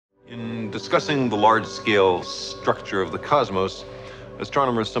discussing the large-scale structure of the cosmos,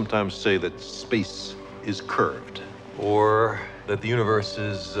 astronomers sometimes say that space is curved, or that the universe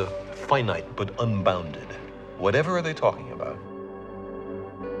is finite but unbounded. Whatever are they talking about?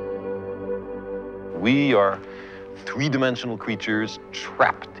 We are three-dimensional creatures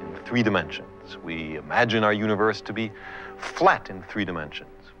trapped in three dimensions. We imagine our universe to be flat in three dimensions,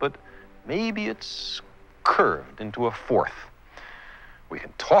 but maybe it's curved into a fourth. We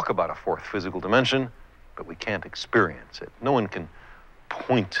can talk about a fourth physical dimension, but we can't experience it. No one can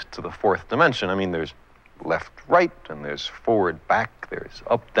point to the fourth dimension. I mean, there's left, right, and there's forward, back, there's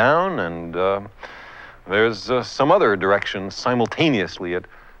up, down, and there's some other direction simultaneously at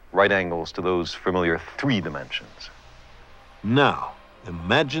right angles to those familiar three dimensions. Now,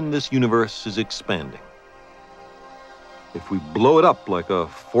 imagine this universe is expanding. If we blow it up like a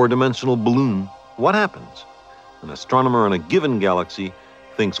four-dimensional balloon, what happens? An astronomer in a given galaxy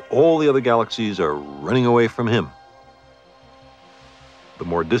thinks all the other galaxies are running away from him. The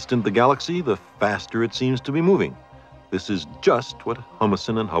more distant the galaxy, the faster it seems to be moving. This is just what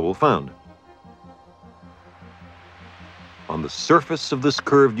Humason and Hubble found. On the surface of this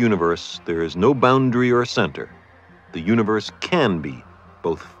curved universe, there is no boundary or center. The universe can be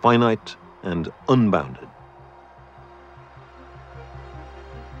both finite and unbounded.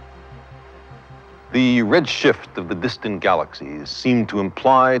 The redshift of the distant galaxies seemed to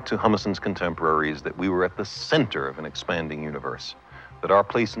imply to Humason's contemporaries that we were at the center of an expanding universe, that our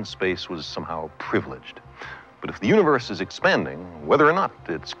place in space was somehow privileged. But if the universe is expanding, whether or not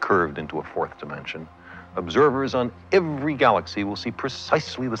it's curved into a fourth dimension, observers on every galaxy will see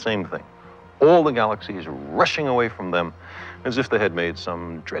precisely the same thing. All the galaxies rushing away from them as if they had made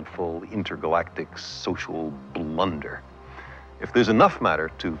some dreadful intergalactic social blunder. If there's enough matter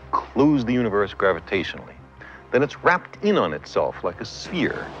to close the universe gravitationally, then it's wrapped in on itself like a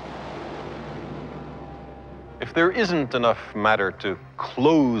sphere. If there isn't enough matter to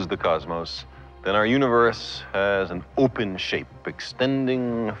close the cosmos, then our universe has an open shape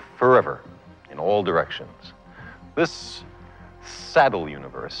extending forever in all directions. This saddle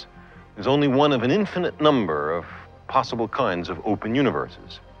universe is only one of an infinite number of possible kinds of open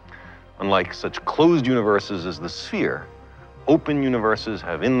universes. Unlike such closed universes as the sphere, open universes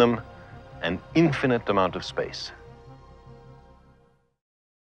have in them an infinite amount of space.